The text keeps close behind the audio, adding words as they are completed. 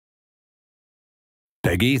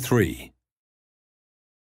Peggy 3.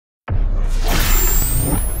 I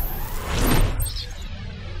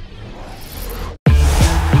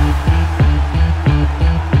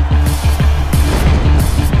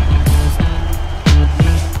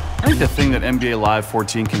think the thing that NBA Live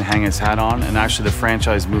 14 can hang its hat on, and actually the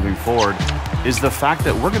franchise moving forward, is the fact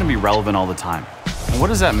that we're going to be relevant all the time. And what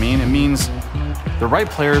does that mean? It means the right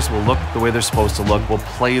players will look the way they're supposed to look, will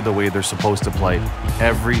play the way they're supposed to play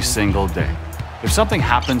every single day. If something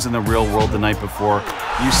happens in the real world the night before,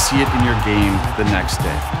 you see it in your game the next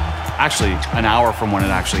day. Actually, an hour from when it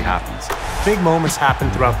actually happens. Big moments happen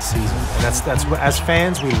throughout the season, and that's what, as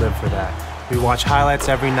fans, we live for that. We watch highlights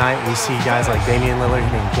every night. We see guys like Damian Lillard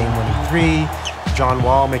hitting game-winning three, John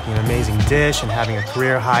Wall making an amazing dish and having a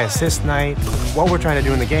career-high assist night. What we're trying to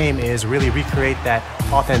do in the game is really recreate that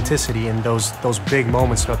authenticity in those big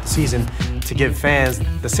moments throughout the season to give fans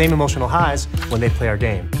the same emotional highs when they play our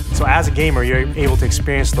game. So as a gamer, you're able to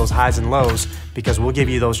experience those highs and lows because we'll give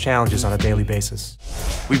you those challenges on a daily basis.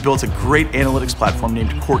 We've built a great analytics platform named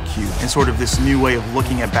CourtQ, and sort of this new way of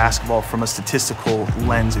looking at basketball from a statistical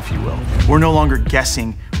lens, if you will. We're no longer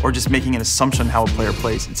guessing or just making an assumption on how a player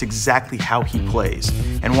plays. It's exactly how he plays.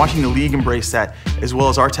 And watching the league embrace that, as well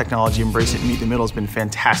as our technology embrace it and meet the middle, has been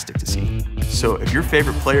fantastic to see. So if your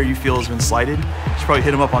favorite player you feel has been slighted, you should probably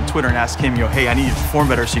hit him up on Twitter and ask him, hey, I need you to perform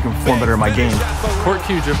better so you can perform better in my game.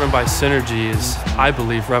 CourtQ driven by synergy is, I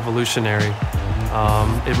believe, revolutionary.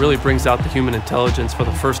 It really brings out the human intelligence for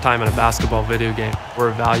the first time in a basketball video game. We're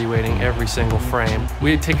evaluating every single frame.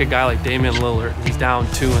 We take a guy like Damian Lillard, he's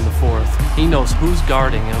down 2 in the fourth. He knows who's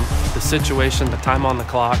guarding him, the situation, the time on the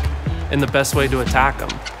clock, and the best way to attack him.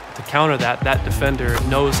 To counter that, that defender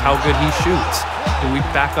knows how good he shoots. Do we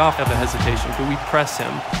back off at the hesitation? Do we press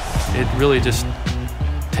him? It really just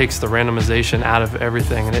takes the randomization out of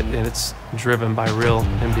everything, and it's driven by real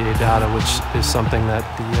NBA data, which is something that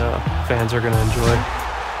the fans are going to enjoy.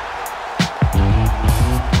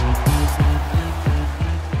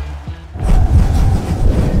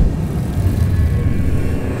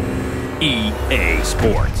 EA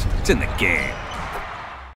Sports. It's in the game.